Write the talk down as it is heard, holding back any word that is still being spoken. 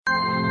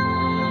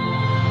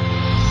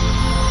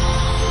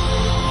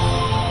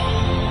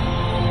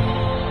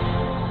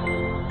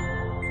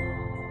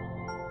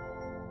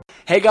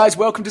Hey guys,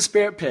 welcome to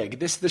Spirit Pig.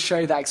 This is the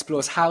show that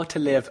explores how to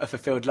live a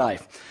fulfilled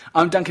life.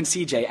 I'm Duncan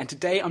CJ, and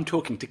today I'm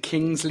talking to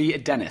Kingsley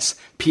Dennis,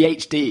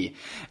 PhD.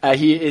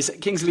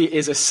 Kingsley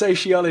is a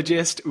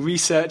sociologist,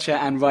 researcher,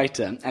 and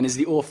writer, and is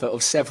the author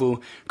of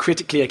several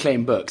critically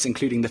acclaimed books,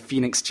 including The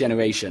Phoenix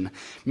Generation,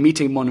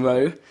 Meeting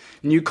Monroe,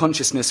 New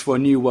Consciousness for a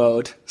New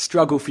World,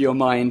 Struggle for Your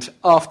Mind,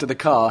 After the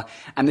Car,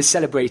 and the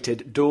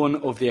celebrated Dawn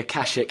of the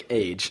Akashic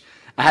Age.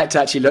 I had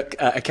to actually look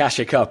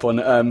Akashic up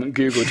on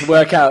Google to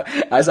work out.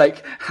 I was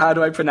like, how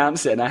do I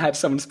pronounce it? And I had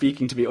someone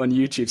speaking to me on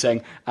YouTube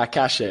saying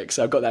Akashic,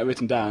 so I've got that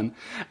written down.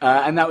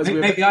 And that was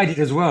maybe I did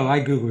as well. I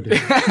Googled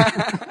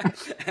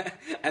it.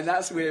 And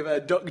that's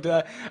with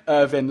Dr.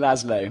 Ervin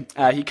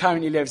Laszlo. He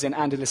currently lives in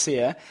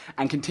Andalusia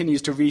and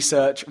continues to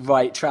research,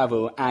 write,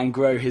 travel, and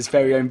grow his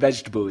very own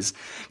vegetables.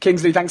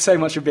 Kingsley, thanks so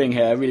much for being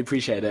here. I really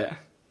appreciate it.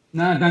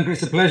 No, Duncan,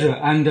 it's a pleasure.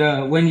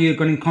 And when you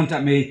got in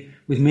contact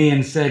with me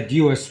and said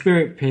you were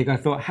Spirit Pig, I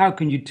thought, how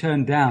can you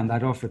turn down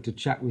that offer to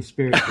chat with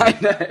Spirit Pig? I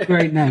know.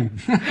 Great name.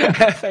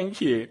 Thank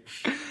you.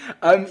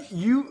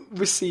 You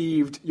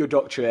received your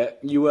doctorate.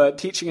 You were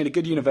teaching at a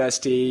good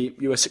university.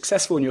 You were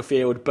successful in your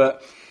field,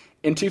 but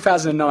in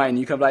 2009,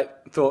 you kind of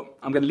thought,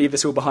 I'm going to leave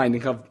this all behind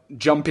and kind of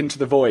jump into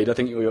the void, I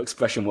think your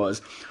expression was.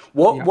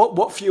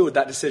 What fueled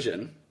that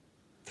decision?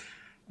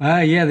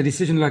 The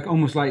decision,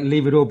 almost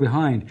leave it all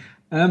behind.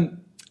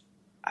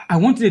 I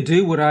wanted to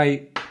do what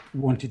I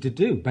wanted to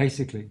do,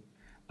 basically.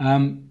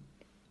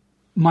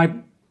 My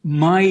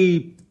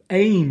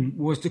aim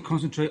was to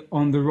concentrate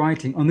on the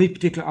writing, on these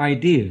particular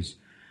ideas.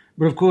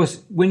 But of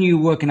course, when you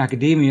work in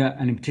academia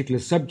and in a particular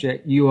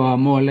subject, you are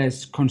more or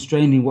less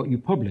constraining what you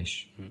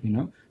publish,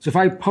 So if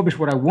I published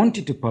what I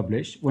wanted to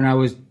publish when I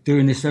was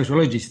doing this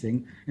sociologist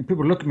thing, and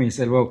people look at me and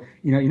say, well,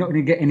 you're not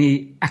going to get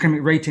any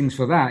academic ratings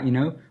for that,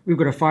 We've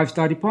got a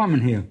 5-star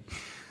department here.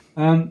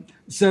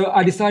 So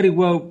I decided,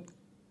 well,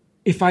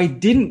 if I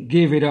didn't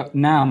give it up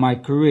now, my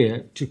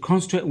career, to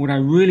concentrate on what I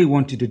really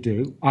wanted to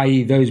do,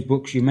 i.e. those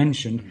books you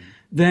mentioned,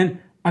 then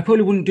I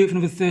probably wouldn't do it for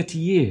another 30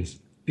 years.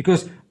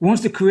 Because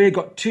once the career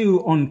got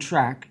too on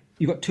track,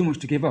 you got too much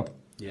to give up,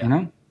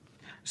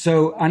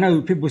 So I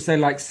know people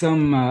say,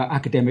 some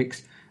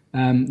academics,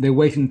 they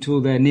wait until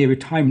they're near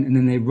retirement and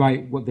then they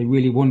write what they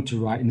really want to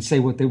write and say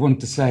what they want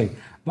to say.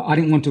 But I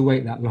didn't want to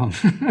wait that long.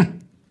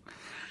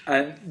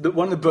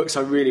 One of the books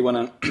I really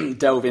want to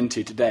delve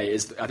into today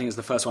is, I think it's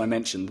the first one I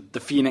mentioned, The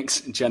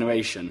Phoenix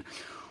Generation.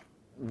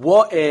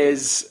 What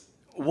is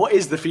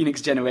the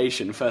Phoenix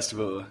Generation, first of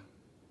all?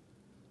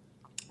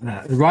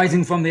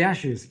 Rising from the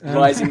ashes.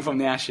 Rising from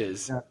the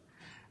ashes. Yeah.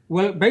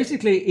 Well,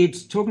 basically,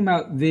 it's talking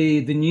about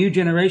the new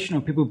generation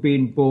of people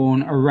being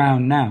born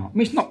around now. I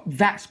mean, it's not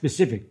that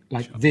specific,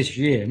 this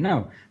year,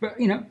 no. But,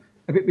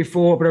 a bit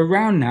before, but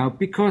around now,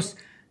 because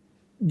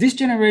this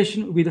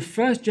generation will be the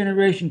first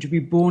generation to be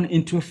born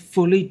into a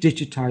fully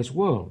digitized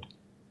world,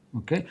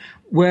 okay,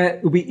 where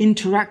we'll be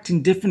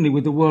interacting differently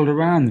with the world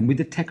around them, with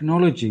the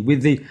technology,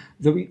 with the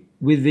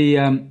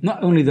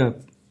not only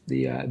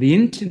the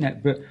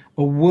internet, but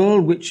a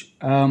world which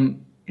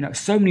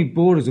so many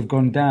borders have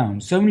gone down,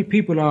 so many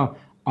people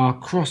are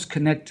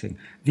cross-connecting.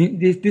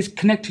 This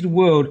connected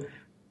world.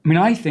 I mean,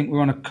 I think we're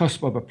on a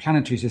cusp of a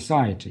planetary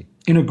society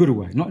in a good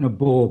way, not in a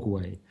Borg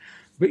way.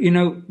 But,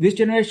 this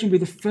generation will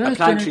be the first a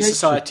planetary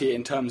society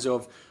in terms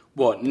of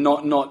what?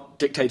 Not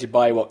dictated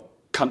by what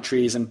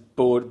countries and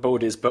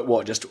borders, but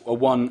what? Just a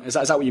one? Is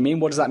that what you mean?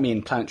 What does that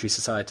mean, planetary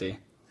society?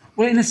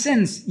 Well, in a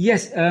sense,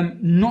 yes,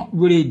 not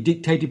really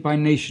dictated by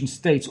nation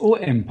states or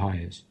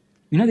empires.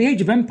 The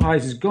age of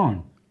empires is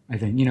gone, I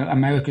think.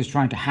 America's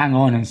trying to hang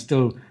on and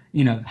still,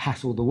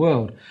 hassle the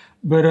world.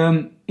 But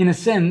in a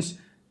sense,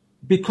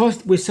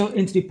 because we're so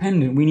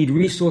interdependent, we need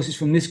resources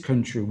from this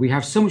country. We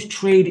have so much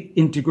trade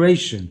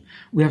integration.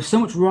 We have so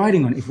much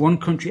riding on it. If one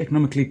country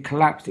economically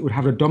collapsed, it would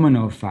have a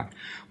domino effect.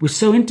 We're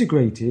so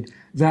integrated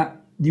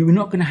that you're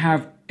not going to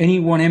have any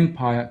one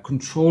empire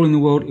controlling the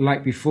world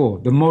like before.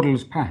 The model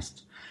has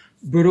passed.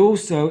 But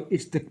also,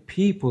 it's the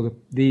people,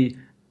 the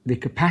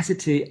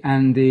capacity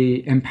and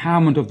the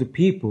empowerment of the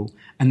people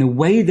and the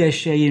way they're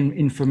sharing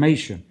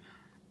information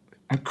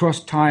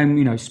across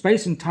time.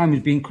 Space and time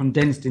is being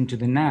condensed into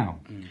the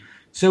now.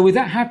 So with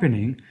that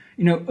happening,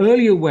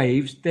 earlier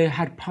waves, they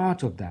had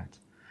part of that.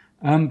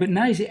 But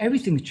now you see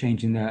everything's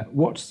changing there.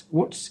 What's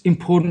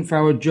important for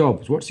our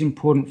jobs? What's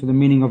important for the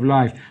meaning of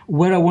life?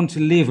 Where I want to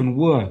live and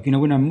work?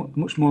 We're in a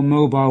much more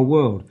mobile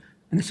world.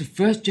 And it's the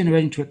first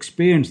generation to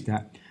experience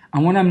that.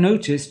 And what I've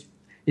noticed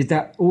is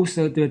that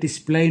also they're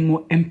displaying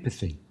more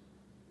empathy,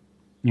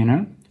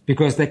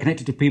 because they're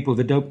connected to people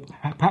that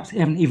perhaps they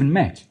haven't even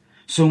met.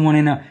 Someone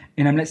in a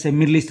let's say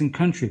Middle Eastern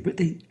country, but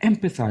they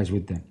empathize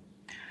with them.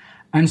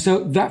 And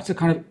so that's a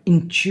kind of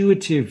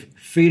intuitive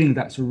feeling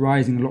that's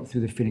arising a lot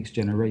through the Phoenix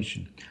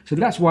Generation. So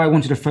that's why I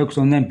wanted to focus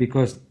on them,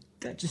 because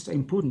they're just an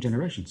important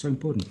generation, so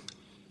important.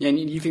 Yeah, and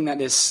you think that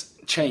this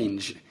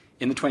change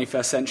in the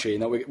 21st century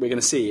that we're going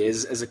to see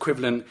is as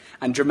equivalent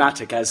and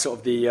dramatic as sort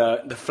of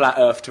the flat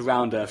Earth to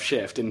round Earth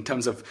shift in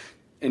terms of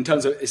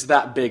it's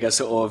that big a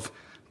sort of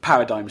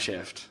paradigm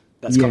shift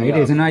that's coming up?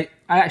 Yeah, it is. And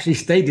I actually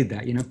stated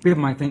that. You know,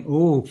 people might think,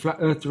 "Oh, flat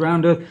Earth,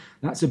 round Earth,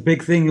 that's a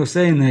big thing you're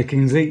saying there,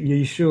 Kingsley. Are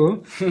you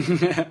sure?"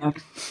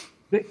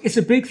 But it's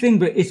a big thing,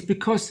 but it's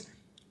because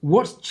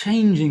what's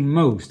changing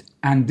most,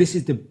 and this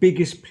is the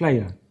biggest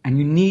player, and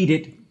you need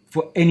it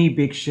for any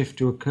big shift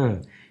to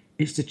occur,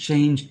 it's the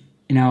change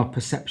in our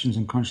perceptions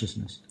and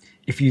consciousness.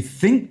 If you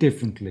think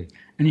differently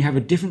and you have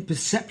a different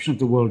perception of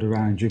the world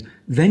around you,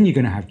 then you're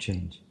going to have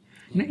change.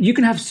 You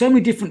can have so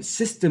many different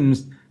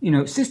systems,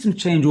 systems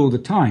change all the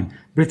time,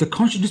 but if the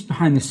consciousness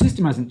behind the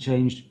system hasn't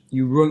changed,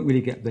 you won't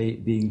really get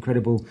the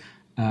incredible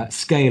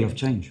scale of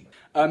change.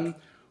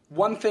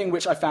 One thing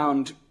which I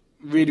found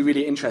really,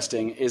 really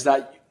interesting is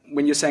that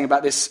when you're saying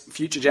about this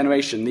future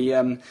generation,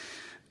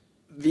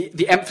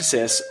 the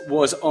emphasis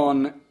was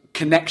on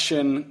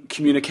connection,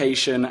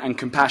 communication, and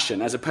compassion,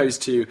 as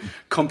opposed to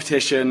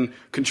competition,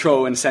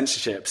 control, and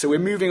censorship. So we're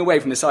moving away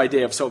from this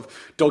idea of sort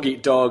of dog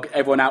eat dog,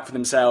 everyone out for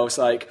themselves,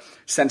 like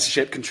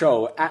censorship,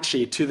 control,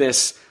 actually to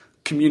this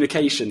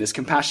communication, this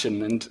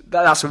compassion, and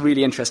that's a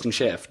really interesting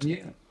shift.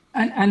 Yeah,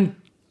 and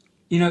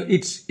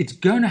it's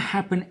going to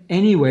happen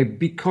anyway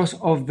because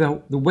of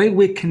the way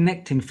we're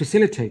connecting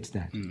facilitates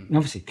that. And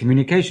obviously,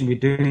 communication we're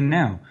doing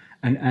now.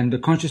 And the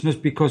consciousness,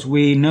 because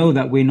we know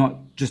that we're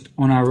not just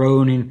on our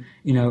own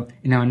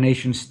in our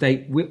nation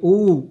state. We're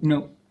all,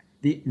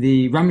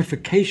 the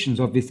ramifications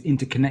of this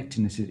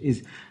interconnectedness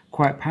is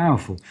quite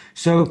powerful.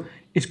 So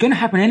it's going to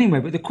happen anyway.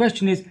 But the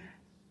question is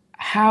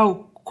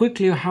how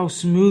quickly or how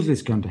smoothly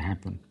it's going to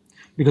happen.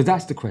 Because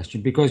that's the question.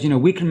 Because,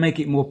 we can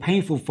make it more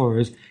painful for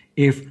us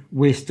if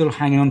we're still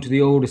hanging on to the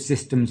older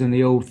systems and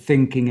the old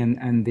thinking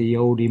and the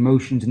old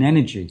emotions and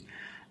energy.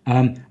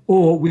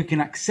 Or we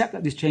can accept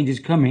that this change is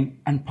coming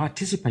and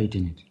participate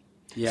in it.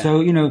 Yeah.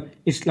 So,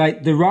 it's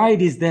like the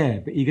ride is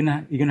there, but you're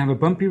gonna have a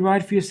bumpy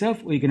ride for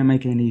yourself, or you're gonna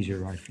make it an easier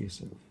ride for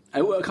yourself. I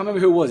can't remember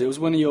who it was. It was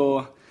one of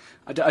your.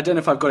 I don't know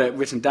if I've got it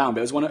written down,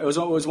 but it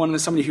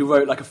was somebody who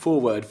wrote like a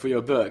foreword for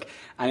your book,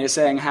 and you're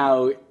saying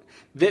how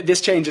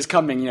this change is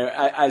coming,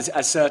 as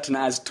certain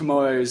as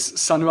tomorrow's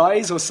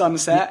sunrise or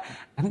sunset.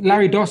 I think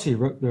Larry Dossey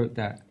wrote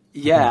that.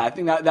 Yeah, I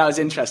think that was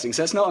interesting.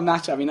 So it's not a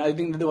matter. I mean, I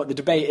think what the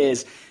debate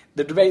is.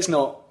 The debate's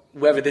not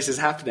whether this is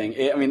happening.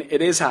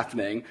 It is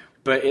happening,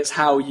 but it's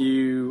how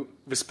you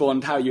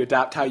respond, how you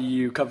adapt, how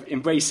you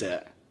embrace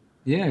it.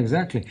 Yeah,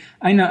 exactly.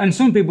 I know. And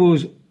some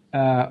people's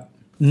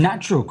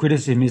natural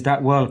criticism is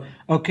that, well,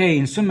 okay,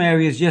 in some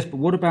areas, yes, but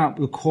what about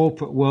the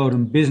corporate world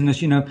and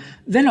business?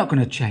 They're not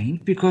going to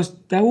change because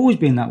they've always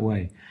been that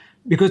way,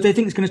 because they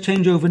think it's going to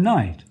change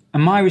overnight.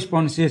 And my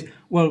response is,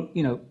 well,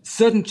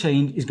 certain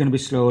change is going to be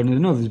slower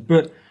than others,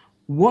 but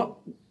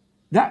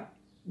that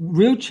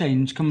real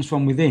change comes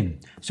from within.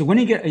 So when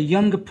you get a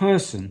younger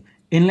person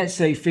in, let's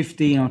say,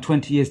 15 or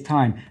 20 years'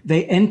 time,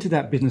 they enter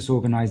that business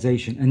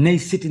organization and they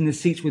sit in the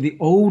seats where the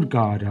old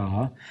guard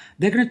are,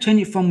 they're going to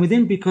change it from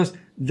within because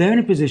they're in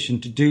a position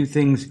to do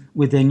things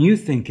with their new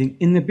thinking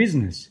in the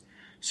business.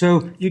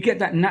 So you get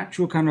that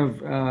natural kind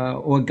of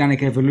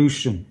organic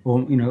evolution,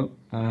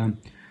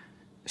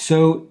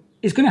 so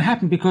it's going to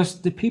happen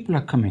because the people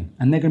are coming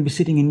and they're going to be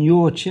sitting in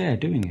your chair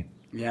doing it.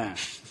 Yeah.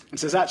 And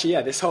so it's actually,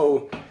 this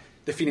whole...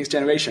 the Phoenix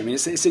generation. I mean,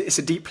 it's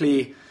a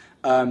deeply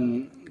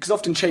because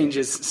often change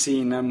is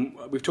seen.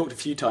 We've talked a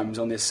few times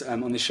on this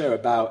show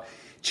about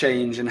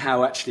change and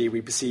how actually we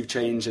perceive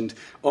change, and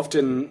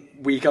often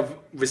we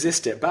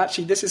resist it. But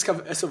actually, this is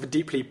a sort of a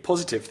deeply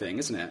positive thing,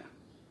 isn't it?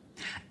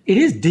 It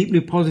is deeply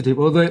positive,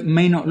 although it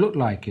may not look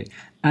like it.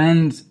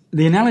 And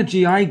the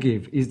analogy I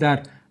give is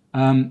that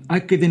I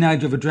give the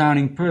analogy of a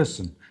drowning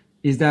person.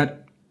 Is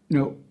that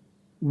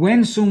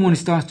when someone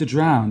starts to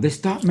drown, they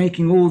start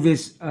making all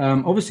this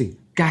obviously.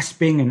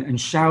 Gasping and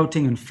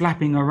shouting and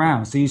flapping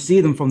around. So you see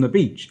them from the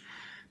beach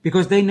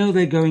because they know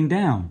they're going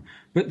down.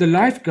 But the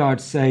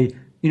lifeguards say,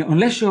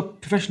 unless you're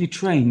professionally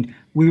trained,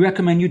 we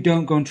recommend you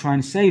don't go and try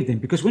and save them,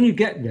 because when you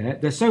get there,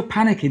 they're so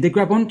panicky, they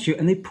grab onto you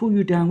and they pull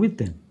you down with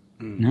them.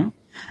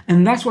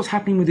 And that's what's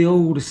happening with the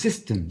older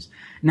systems.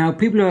 Now,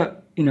 people are,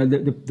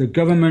 the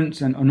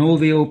governments and all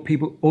the old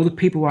people, all the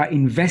people who are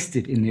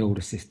invested in the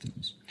older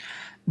systems,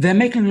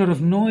 they're making a lot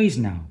of noise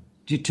now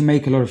to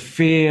make a lot of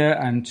fear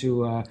and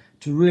to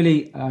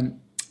really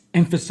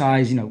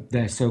emphasize,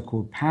 their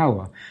so-called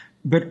power.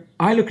 But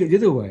I look at it the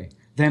other way.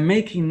 They're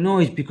making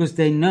noise because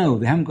they know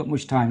they haven't got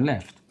much time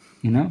left,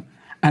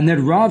 and they'd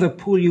rather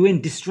pull you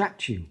in,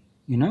 distract you,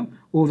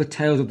 all the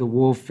tales of the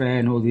warfare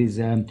and all these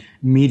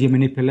media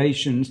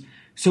manipulations.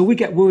 So we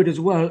get worried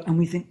as well, and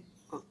we think,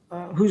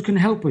 who's going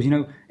to help us,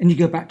 and you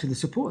go back to the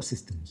support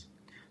systems.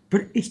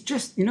 But it's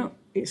just,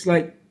 it's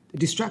like a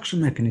distraction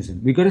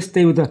mechanism. We've got to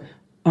stay with the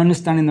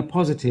understanding the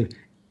positive,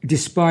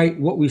 despite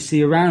what we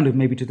see around it,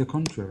 maybe to the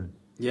contrary.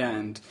 Yeah,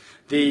 and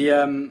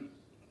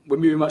we're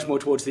moving much more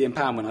towards the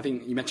empowerment. I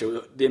think you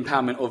mentioned the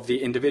empowerment of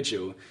the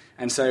individual,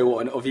 and so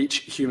of each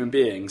human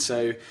being.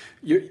 So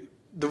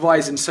the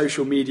rise in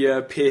social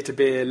media,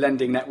 peer-to-peer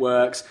lending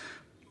networks,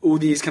 all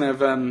these kind of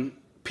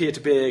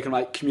peer-to-peer kind of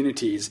like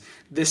communities.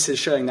 This is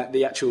showing that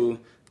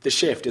the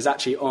shift is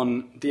actually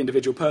on the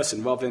individual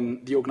person rather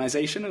than the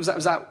organisation. Was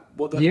that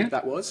what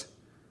that was?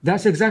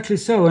 That's exactly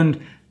so,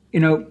 and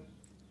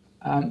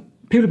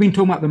people have been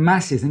talking about the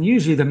masses, and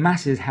usually the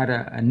masses had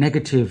a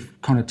negative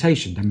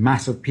connotation. The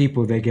mass of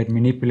people, they get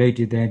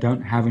manipulated, they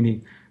don't have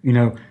any,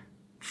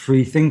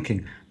 free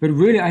thinking. But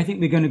really, I think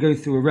we're going to go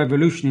through a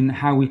revolution in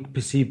how we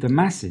perceive the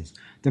masses.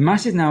 The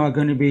masses now are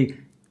going to be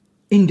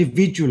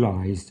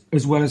individualized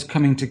as well as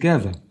coming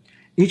together.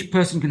 Each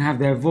person can have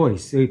their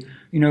voice. So,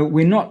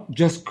 we're not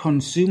just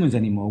consumers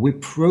anymore. We're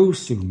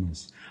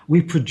prosumers.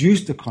 We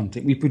produce the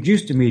content. We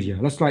produce the media.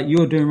 That's like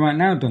you're doing right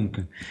now,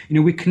 Duncan.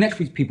 We connect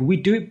with people. We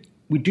do it.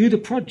 We do the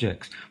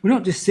projects. We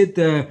don't just sit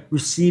there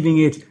receiving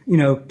it,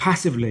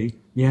 passively.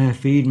 Yeah,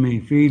 feed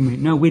me.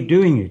 No, we're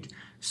doing it.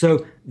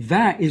 So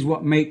that is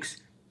what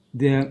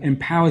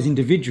empowers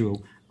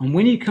individual. And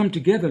when you come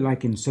together,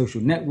 like in social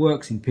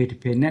networks, in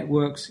peer-to-peer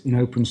networks, in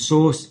open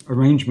source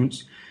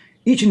arrangements,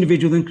 each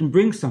individual then can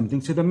bring something.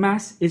 So the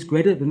mass is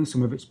greater than the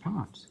sum of its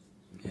parts.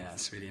 Yeah,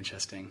 it's really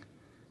interesting.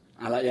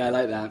 I like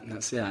that.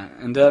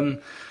 And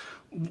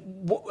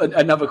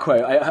another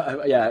quote.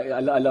 I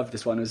love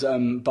this one. It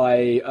was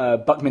by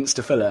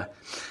Buckminster Fuller,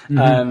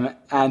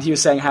 and he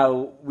was saying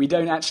how we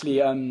don't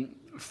actually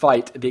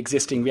fight the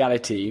existing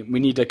reality. We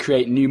need to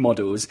create new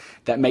models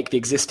that make the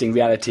existing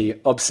reality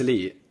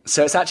obsolete.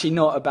 So it's actually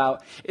not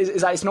about.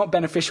 It's not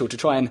beneficial to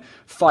try and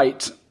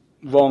fight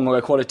wrong or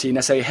equality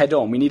necessarily head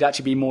on. We need to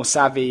actually be more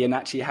savvy in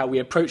actually how we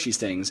approach these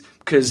things.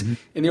 Because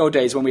in the old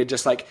days when we would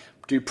just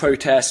do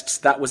protests,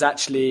 that was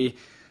actually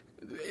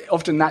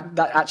often that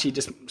actually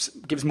just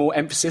gives more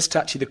emphasis to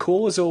actually the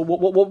cause. Or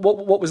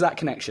what was that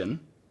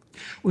connection?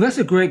 Well, that's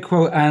a great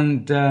quote,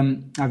 and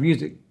I've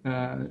used it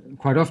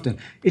quite often.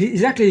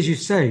 Exactly as you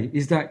say,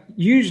 is that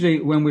usually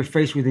when we're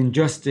faced with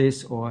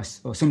injustice or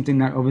something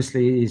that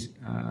obviously is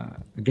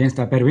against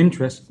our better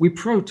interests, we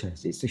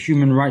protest. It's a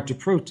human right to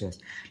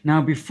protest. Now,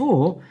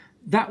 before,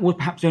 that was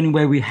perhaps the only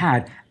way we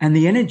had, and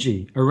the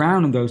energy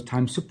around in those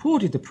times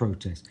supported the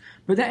protest.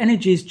 But that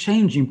energy is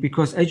changing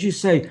because, as you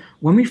say,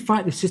 when we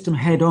fight the system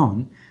head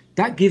on,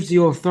 that gives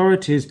the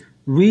authorities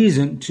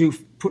reason to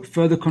put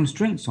further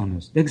constraints on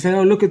us. They can say,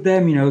 "Oh, look at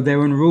them!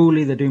 They're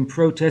unruly. They're doing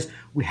protests.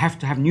 We have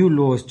to have new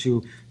laws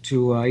to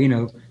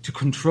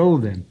control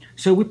them."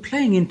 So we're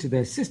playing into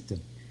their system.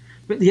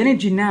 But the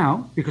energy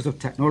now, because of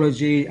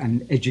technology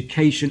and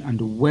education and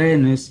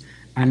awareness,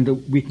 and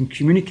we can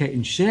communicate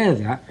and share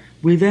that,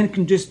 we then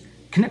can just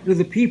connect with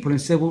the people and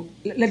say, "Well,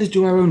 let us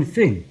do our own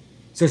thing."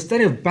 So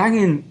instead of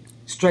banging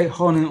straight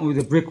on with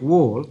a brick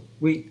wall,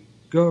 we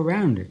go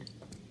around it,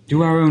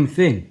 do our own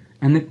thing,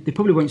 and they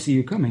probably won't see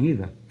you coming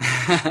either.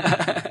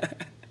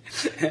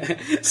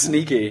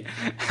 Sneaky.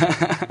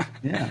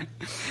 Yeah.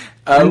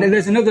 And then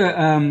there's another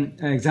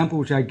example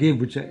which I give,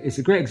 which is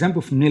a great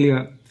example from nearly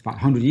about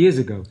 100 years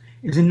ago.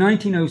 It was in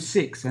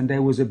 1906, and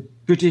there was a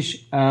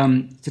British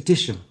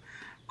statistician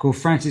called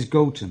Francis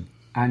Galton,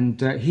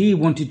 and he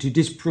wanted to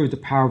disprove the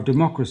power of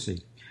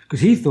democracy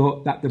because he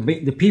thought that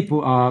the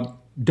people are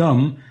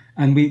dumb,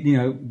 and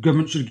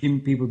government should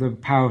give people the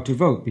power to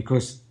vote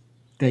because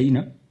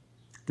they're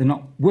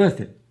not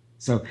worth it.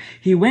 So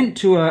he went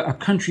to a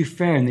country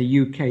fair in the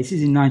UK. This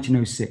is in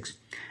 1906.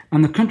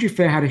 And the country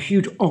fair had a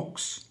huge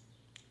ox.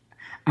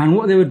 And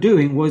what they were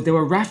doing was they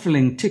were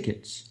raffling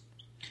tickets.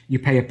 You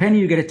pay a penny,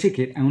 you get a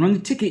ticket. And on the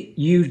ticket,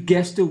 you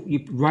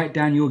write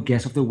down your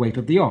guess of the weight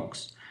of the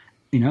ox.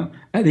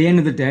 At the end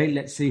of the day,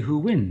 let's see who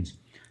wins.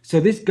 So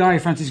this guy,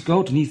 Francis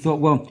Galton, he thought,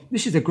 well,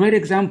 this is a great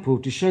example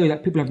to show you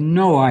that people have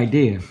no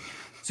idea.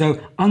 So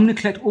I'm going to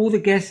collect all the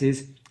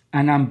guesses,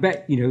 and I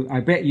bet you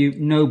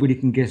nobody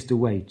can guess the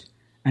weight.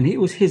 And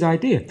it was his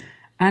idea.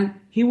 And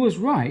he was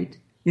right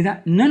in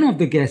that none of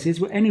the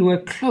guesses were anywhere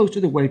close to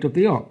the weight of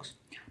the ox.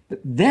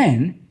 But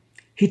then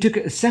he took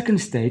it a second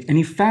stage, and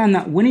he found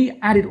that when he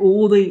added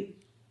all the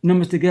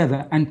numbers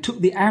together and took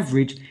the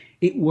average,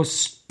 it was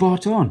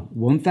spot on.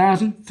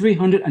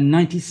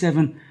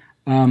 1,397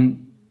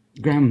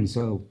 grams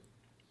or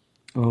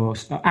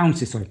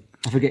ounces, sorry.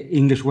 I forget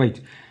English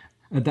weight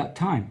at that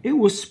time. It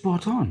was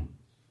spot on.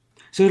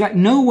 So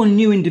no one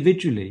knew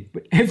individually,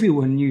 but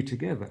everyone knew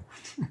together.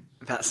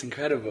 That's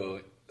incredible.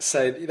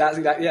 So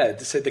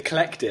So the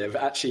collective,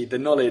 actually, the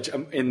knowledge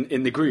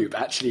in the group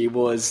actually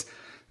was,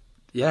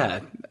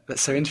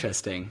 that's so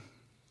interesting.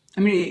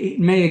 I mean, it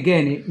may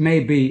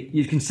be.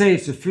 You can say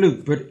it's a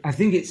fluke, but I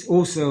think it's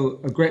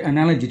also a great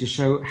analogy to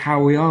show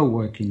how we are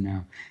working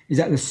now. Is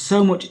that there's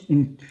so much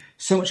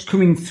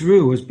coming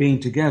through as being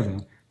together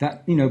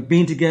that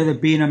being together,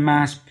 being a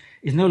mass,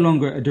 is no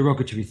longer a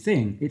derogatory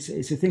thing. It's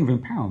a thing of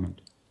empowerment.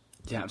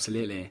 Yeah,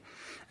 absolutely.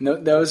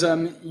 And there was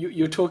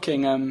you were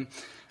talking.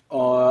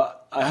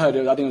 I heard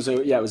it. I think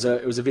it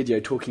was a video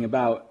talking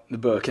about the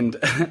book, and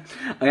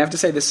I have to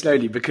say this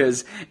slowly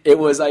because it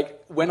was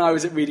when I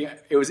was reading,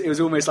 it was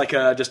almost like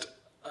just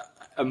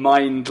a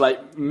mind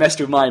messed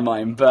with my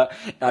mind. But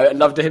I'd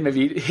love to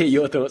hear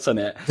your thoughts on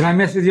it. Did I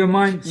mess with your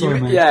mind? Sorry,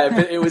 man. Yeah,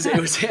 but it was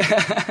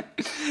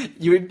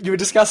you were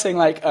discussing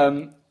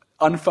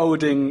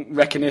unfolding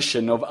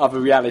recognition of other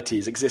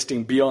realities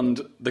existing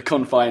beyond the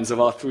confines of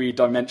our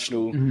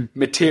three-dimensional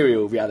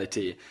material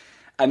reality.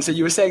 And so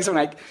you were saying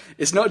something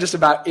it's not just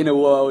about inner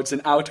worlds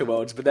and outer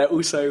worlds, but they're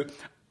also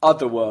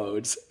other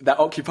worlds that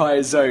occupy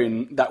a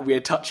zone that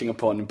we're touching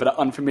upon but are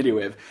unfamiliar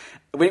with.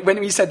 When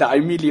we said that, I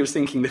immediately was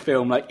thinking the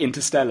film like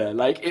Interstellar.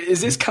 Like,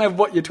 is this kind of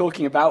what you're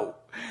talking about?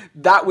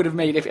 That would have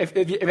made, if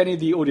any of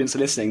the audience are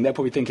listening, they're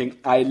probably thinking,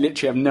 I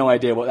literally have no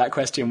idea what that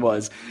question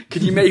was.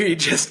 Could you maybe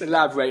just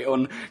elaborate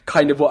on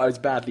kind of what I was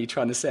badly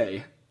trying to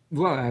say?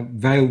 Well,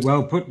 very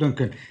well put,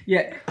 Duncan.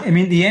 Yeah, I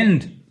mean, the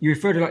end, you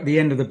refer to like the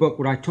end of the book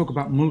where I talk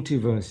about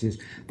multiverses.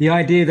 The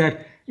idea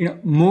that,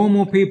 more and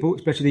more people,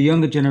 especially the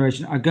younger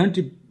generation, are going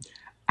to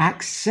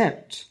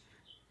accept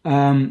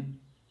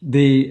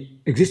the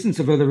existence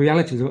of other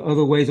realities or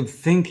other ways of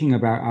thinking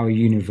about our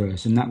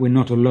universe, and that we're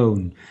not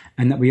alone,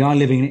 and that we are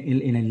living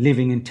in a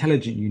living,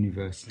 intelligent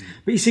universe.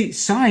 But you see,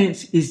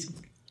 science is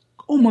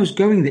almost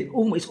going there.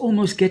 It's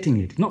almost getting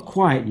it. Not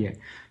quite yet.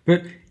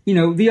 But,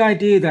 the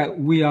idea that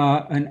we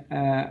are an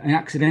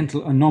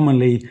accidental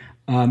anomaly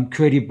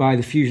created by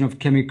the fusion of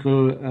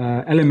chemical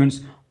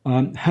elements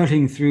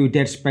hurtling through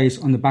dead space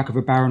on the back of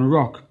a barren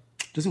rock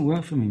doesn't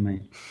work for me,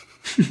 mate.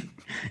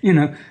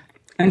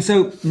 And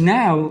so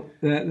now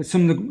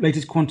some of the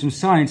latest quantum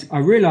science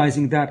are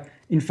realizing that,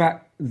 in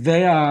fact,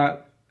 they are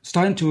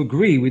starting to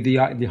agree with the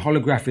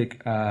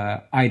holographic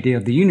idea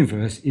of the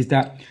universe, is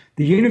that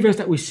the universe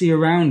that we see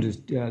around us,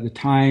 the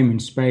time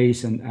and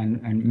space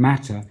and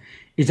matter,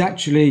 is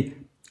actually,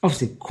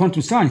 obviously,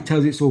 quantum science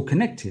tells it's all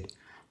connected.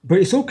 But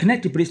it's all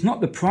connected, but it's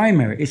not the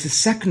primary. It's a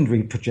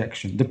secondary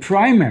projection. The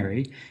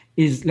primary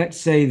is, let's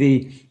say,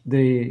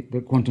 the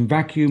quantum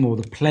vacuum or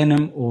the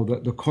plenum or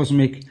the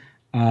cosmic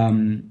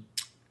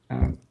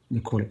they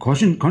call it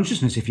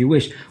consciousness, if you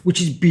wish, which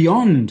is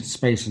beyond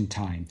space and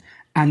time.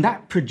 And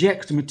that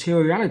projects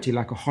materiality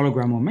like a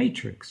hologram or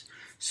matrix.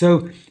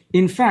 So,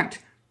 in fact,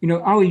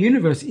 our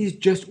universe is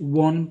just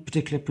one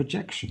particular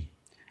projection.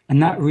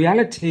 And that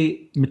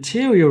reality,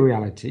 material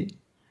reality,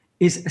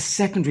 is a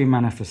secondary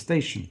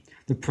manifestation.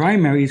 The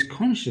primary is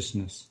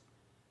consciousness.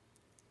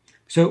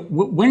 So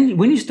when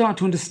you start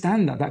to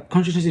understand that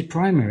consciousness is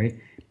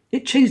primary,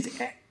 it changes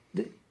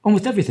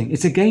almost everything.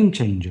 It's a game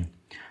changer.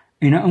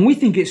 And we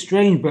think it's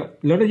strange, but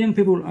a lot of young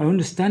people are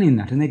understanding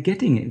that and they're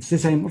getting it. It's the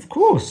same, of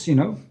course,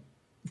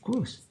 of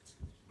course.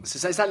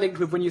 So is that linked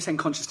with when you're saying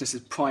consciousness is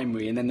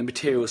primary and then the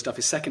material stuff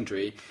is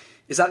secondary?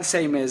 Is that the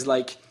same as,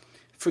 like,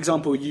 for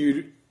example,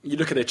 you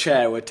look at a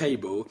chair or a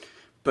table,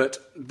 but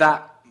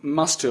that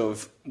must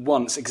have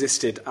once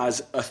existed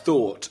as a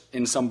thought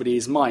in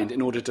somebody's mind in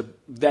order to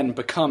then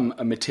become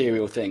a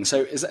material thing.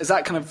 So is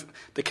that kind of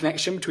the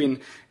connection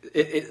between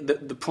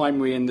the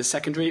primary and the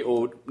secondary,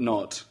 or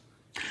not?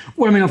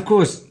 Well, I mean, of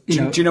course,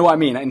 do you know what I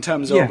mean in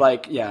terms of I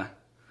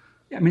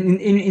mean,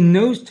 in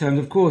those terms,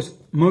 of course,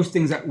 most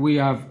things that we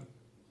have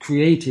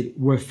created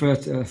were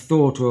first a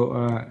thought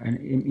or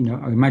an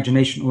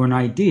imagination or an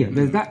idea.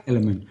 There's that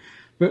element.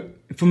 But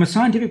from a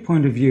scientific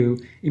point of view,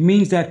 it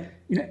means that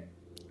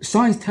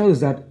science tells us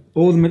that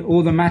all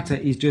the matter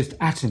is just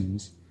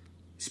atoms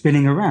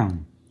spinning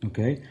around.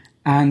 Okay,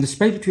 and the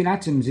space between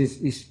atoms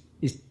is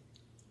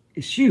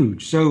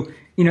huge. So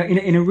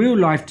in a real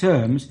life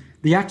terms,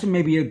 the atom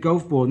may be a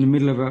golf ball in the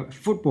middle of a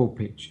football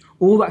pitch.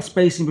 All that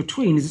space in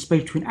between is the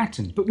space between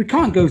atoms. But we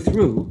can't go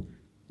through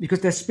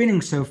because they're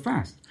spinning so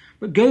fast.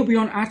 But go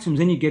beyond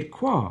atoms and you get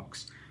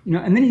quarks.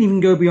 And then you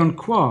even go beyond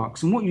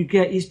quarks. And what you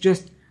get is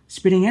just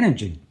spinning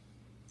energy.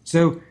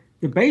 So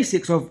the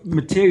basics of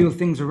material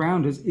things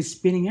around us is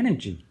spinning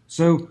energy.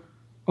 So,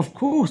 of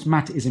course,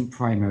 matter isn't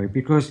primary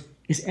because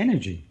it's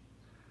energy.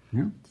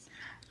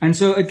 And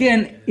so,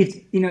 again,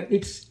 it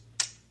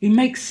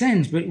makes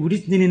sense, but we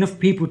just need enough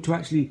people to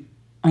actually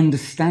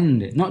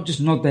understand it, not just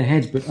nod their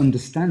heads, but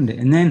understand it.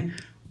 And then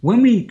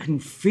when we can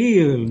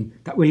feel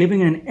that we're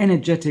living in an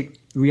energetic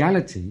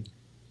reality,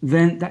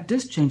 then that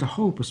does change the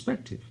whole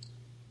perspective.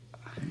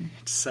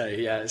 So,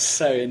 it's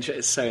so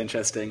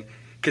interesting.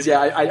 Because,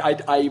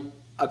 I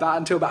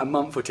until about a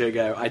month or two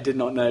ago, I did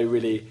not know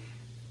really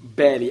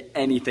barely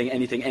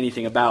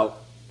anything about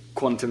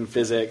quantum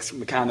physics,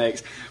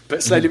 mechanics,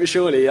 but slowly but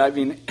surely, I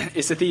mean,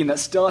 it's a theme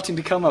that's starting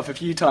to come up a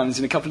few times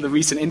in a couple of the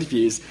recent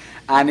interviews,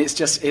 and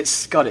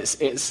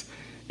it's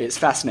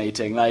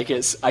fascinating. Like,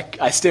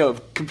 I still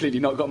have completely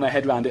not got my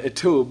head around it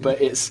at all,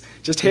 but it's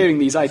just hearing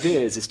these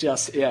ideas. It's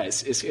just,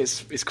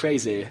 it's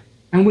crazy.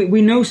 And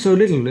we know so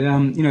little.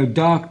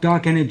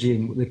 Dark energy,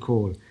 what they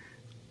call.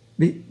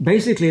 In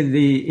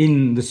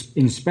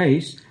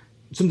space,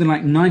 something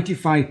like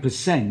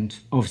 95%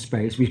 of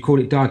space, we call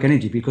it dark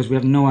energy because we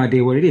have no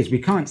idea what it is. We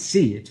can't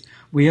see it.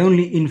 We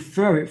only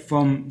infer it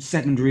from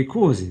secondary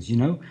causes,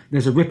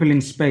 There's a ripple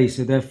in space,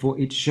 so therefore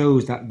it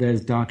shows that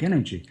there's dark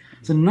energy.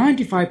 So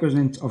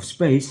 95% of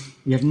space,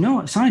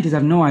 scientists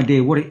have no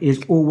idea what it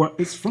is or what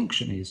its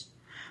function is,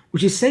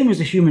 which is same as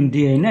the human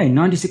DNA.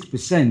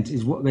 96%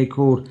 is what they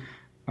call,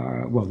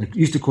 they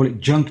used to call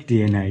it junk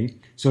DNA.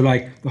 So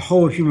like the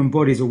whole human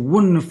body is a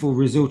wonderful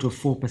result of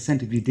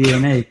 4% of your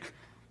DNA.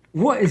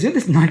 What is the other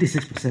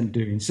 96%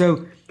 doing?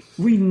 So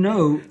we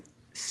know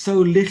so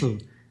little,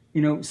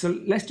 so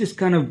let's just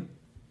kind of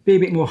be a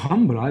bit more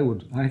humble. I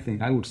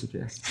would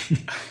suggest.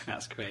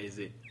 That's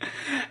crazy.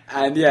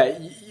 And yeah,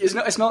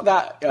 it's not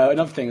that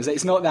another thing is that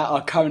it's not that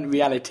our current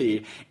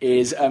reality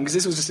is because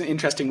this was just an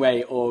interesting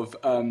way of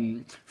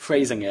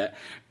phrasing it.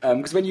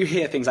 Because when you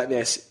hear things like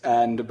this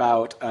and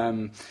about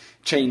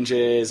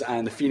changes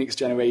and the Phoenix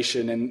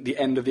generation and the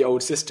end of the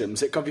old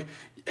systems, it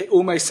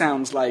almost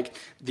sounds like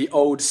the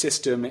old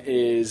system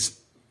is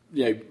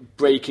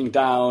breaking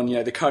down.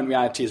 The current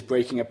reality is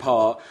breaking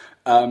apart.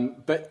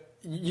 But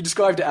you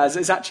described it as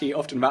it's actually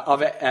often about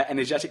other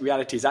energetic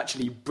realities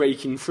actually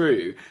breaking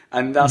through,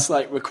 and thus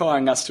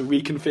requiring us to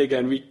reconfigure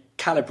and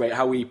recalibrate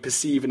how we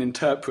perceive and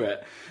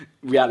interpret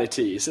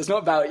reality. So it's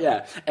not about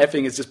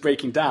everything is just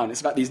breaking down.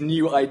 It's about these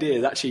new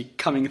ideas actually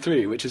coming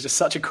through, which is just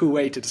such a cool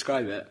way to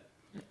describe it.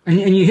 And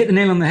you hit the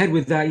nail on the head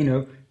with that.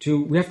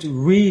 We have to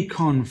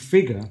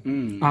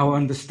reconfigure our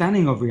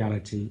understanding of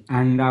reality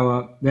and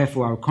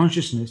therefore our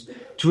consciousness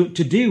to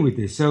deal with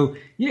this. So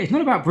it's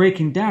not about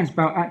breaking down. It's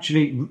about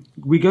actually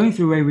we're going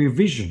through a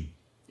revision,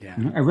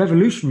 a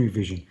revolutionary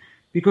vision,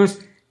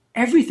 because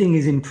everything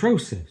is in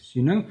process.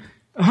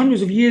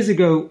 Hundreds of years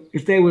ago,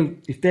 if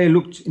they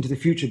looked into the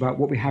future about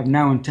what we have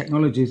now in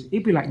technologies,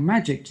 it'd be like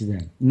magic to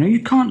them.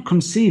 You can't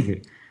conceive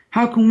it.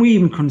 How can we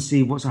even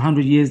conceive what's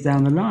 100 years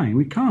down the line?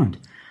 We can't.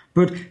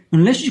 But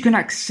unless you can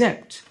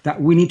accept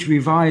that we need to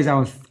revise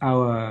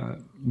our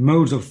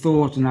modes of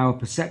thought and our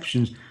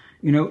perceptions,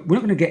 we're not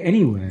going to get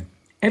anywhere.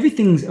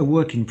 Everything's a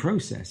working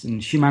process,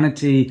 and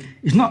humanity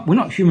we're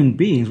not human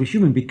beings, we're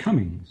human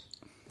becomings.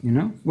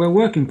 We're a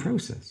working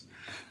process.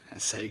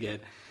 That's so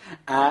good.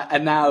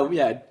 And now,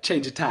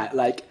 change of tack.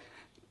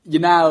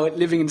 You're now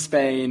living in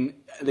Spain.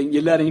 I think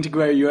you're learning to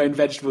grow your own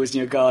vegetables in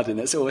your garden.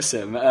 That's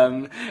awesome.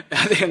 I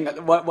think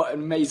what an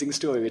amazing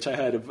story, which I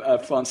heard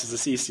of Francis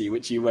Assisi,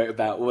 which you wrote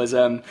about, was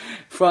St.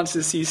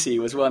 Francis Assisi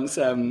was once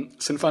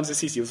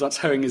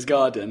hoeing his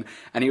garden,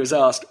 and he was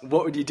asked,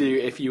 what would you do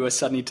if you were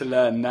suddenly to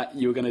learn that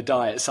you were going to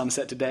die at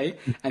sunset today?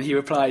 And he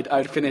replied, I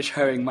would finish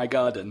hoeing my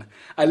garden.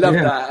 I love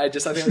that. I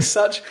think it was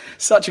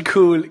such a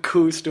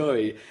cool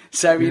story.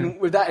 So,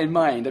 with that in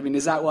mind,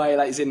 is that why,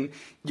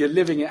 you're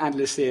living in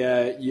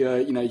Andalusia,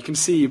 you can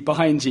see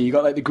behind you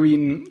got the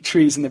green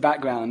trees in the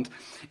background.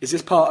 Is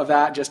this part of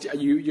that? Just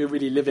you're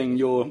really living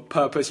your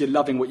purpose. You're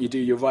loving what you do.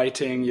 You're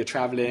writing. You're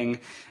traveling.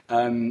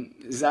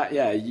 Is that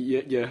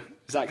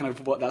is that kind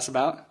of what that's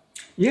about?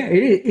 Yeah,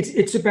 it is.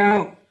 It's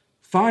about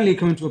finally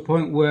coming to a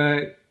point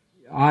where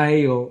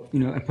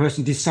a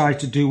person decides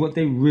to do what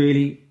they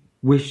really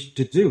wish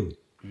to do,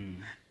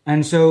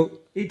 and so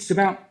it's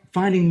about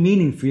finding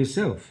meaning for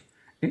yourself.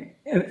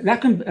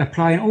 That can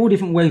apply in all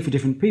different ways for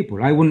different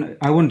people. I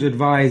wouldn't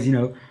advise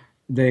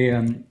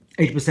the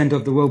 80%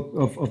 of the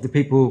world of the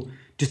people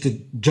just to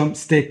jump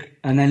stick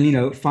and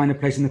then find a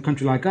place in the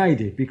country like I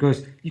did,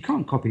 because you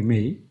can't copy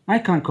me. I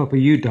can't copy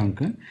you,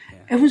 Duncan.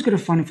 Everyone's got to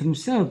find it for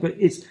themselves, but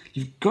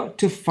you've got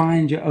to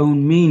find your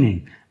own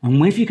meaning.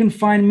 And if you can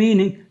find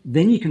meaning,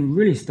 then you can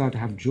really start to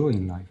have joy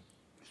in life.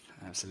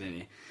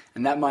 Absolutely.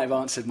 And that might have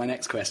answered my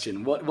next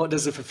question. What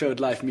does a fulfilled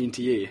life mean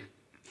to you?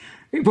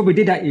 You probably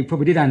did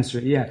answer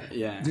it, yeah.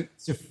 Yeah.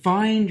 To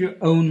find your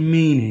own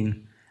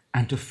meaning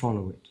and to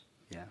follow it.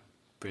 Yeah,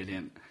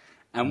 brilliant.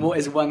 And what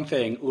is one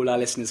thing all our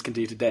listeners can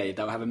do today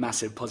that will have a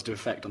massive positive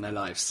effect on their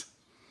lives?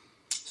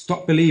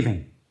 Stop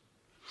believing.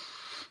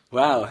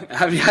 Wow,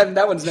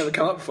 that one's never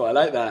come up before. I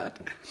like that.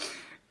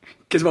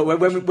 Because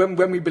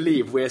when we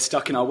believe, we're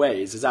stuck in our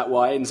ways. Is that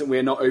why? And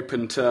we're not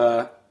open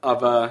to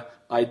other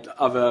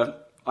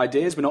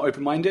ideas? We're not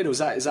open-minded? Or is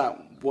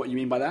that what you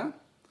mean by that?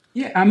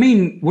 Yeah,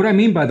 what I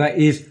mean by that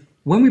is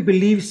when we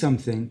believe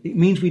something, it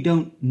means we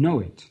don't know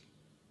it.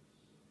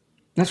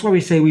 That's why we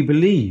say we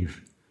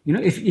believe.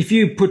 If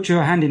you put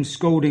your hand in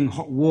scalding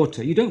hot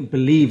water, you don't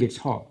believe it's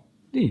hot,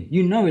 do you?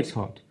 You know it's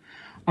hot.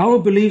 Our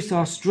beliefs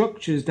are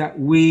structures that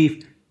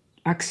we've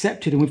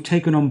accepted and we've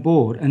taken on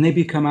board, and they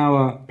become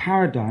our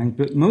paradigm,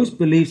 but most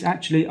beliefs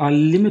actually are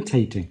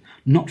limiting,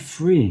 not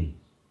freeing.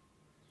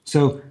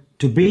 So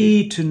to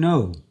be, to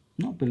know,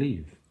 not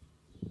believe.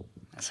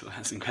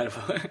 That's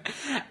incredible.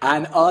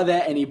 And are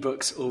there any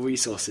books or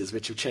resources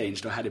which have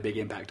changed or had a big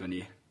impact on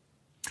you?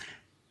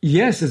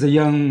 Yes, as a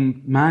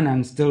young man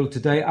and still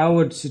today, I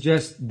would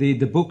suggest the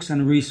books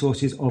and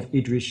resources of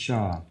Idries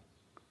Shah.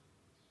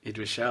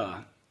 Idries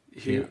Shah?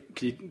 Who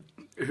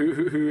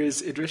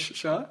is Idries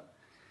Shah?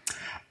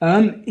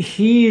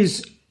 He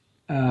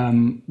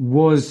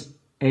was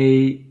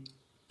a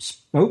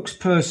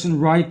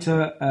spokesperson,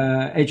 writer,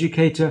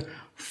 educator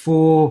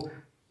for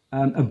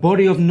a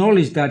body of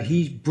knowledge that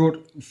he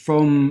brought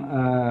from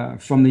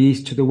the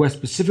East to the West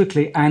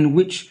specifically, and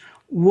which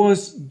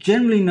was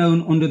generally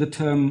known under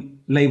the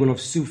label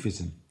of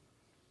Sufism,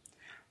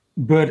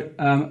 but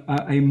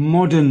a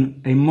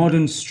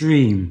modern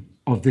stream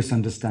of this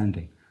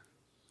understanding.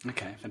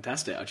 Okay,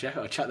 fantastic. I'll check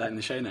that in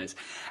the show notes.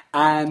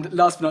 And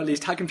last but not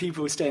least, how can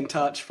people stay in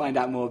touch, find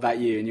out more about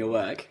you and your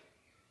work?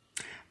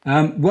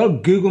 Well,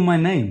 Google my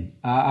name.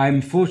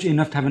 I'm fortunate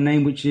enough to have a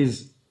name which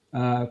is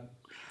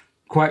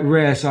quite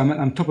rare, so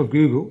I'm top of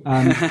Google.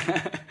 I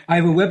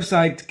have a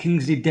website,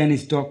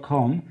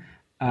 kingsleydennis.com.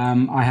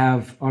 I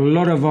have a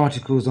lot of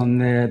articles on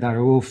there that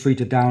are all free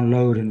to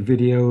download and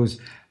videos.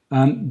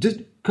 Just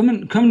come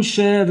and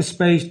share the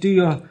space, do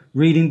your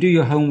reading, do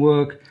your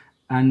homework,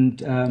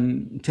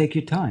 and take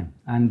your time.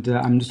 And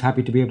I'm just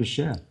happy to be able to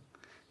share.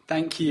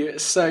 Thank you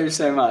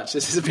so much.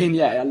 This has been,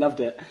 I loved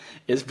it.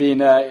 It's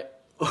been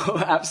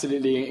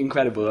absolutely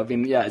incredible. I've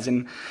been, as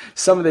in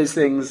some of those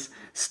things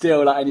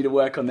still, like, I need to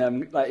work on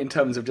them, like, in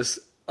terms of just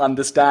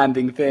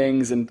understanding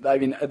things. And I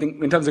mean, I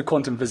think in terms of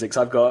quantum physics,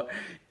 I've got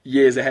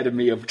years ahead of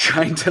me of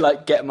trying to,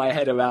 like, get my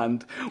head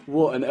around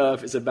what on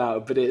earth it's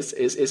about. But it's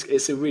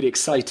a really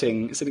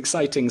exciting,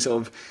 sort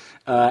of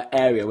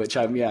area, which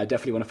I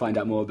definitely want to find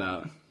out more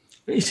about.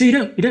 So you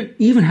don't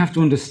even have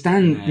to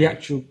understand the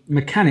actual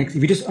mechanics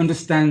if you just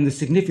understand the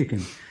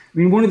significance. I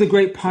mean, one of the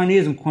great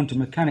pioneers in quantum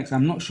mechanics,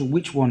 I'm not sure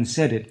which one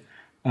said it,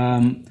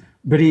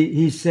 but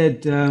he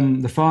said,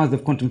 the father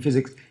of quantum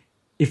physics,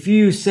 if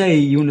you say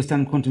you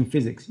understand quantum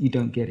physics, you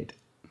don't get it.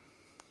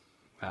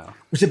 Wow.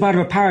 Which is a bit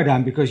of a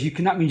paradigm, because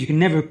that means you can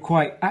never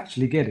quite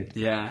actually get it.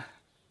 Yeah,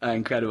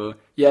 incredible.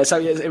 Yeah, so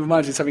it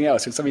reminds me of something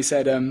else. When somebody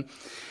said,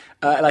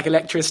 like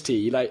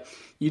electricity, like,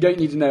 you don't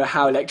need to know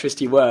how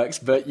electricity works,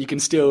 but you can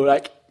still,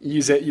 like,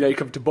 use it, you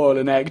come to boil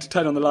an egg, to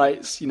turn on the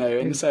lights,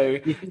 and so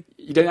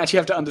you don't actually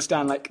have to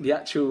understand, like, the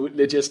actual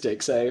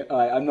logistics. So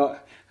I'm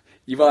not,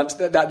 you've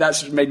answered that.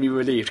 That's made me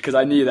relieved, because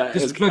I knew that.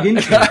 Just plug into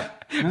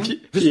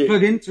it. Just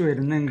plug into it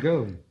and then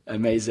go.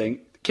 Amazing.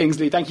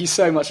 Kingsley, thank you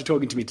so much for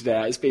talking to me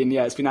today. It's been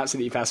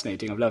absolutely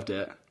fascinating. I've loved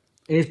it.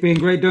 It's been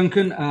great,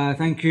 Duncan.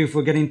 Thank you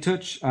for getting in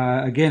touch.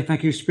 Again,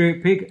 thank you,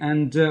 Spirit Pig,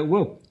 and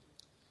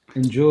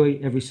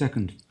enjoy every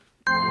second.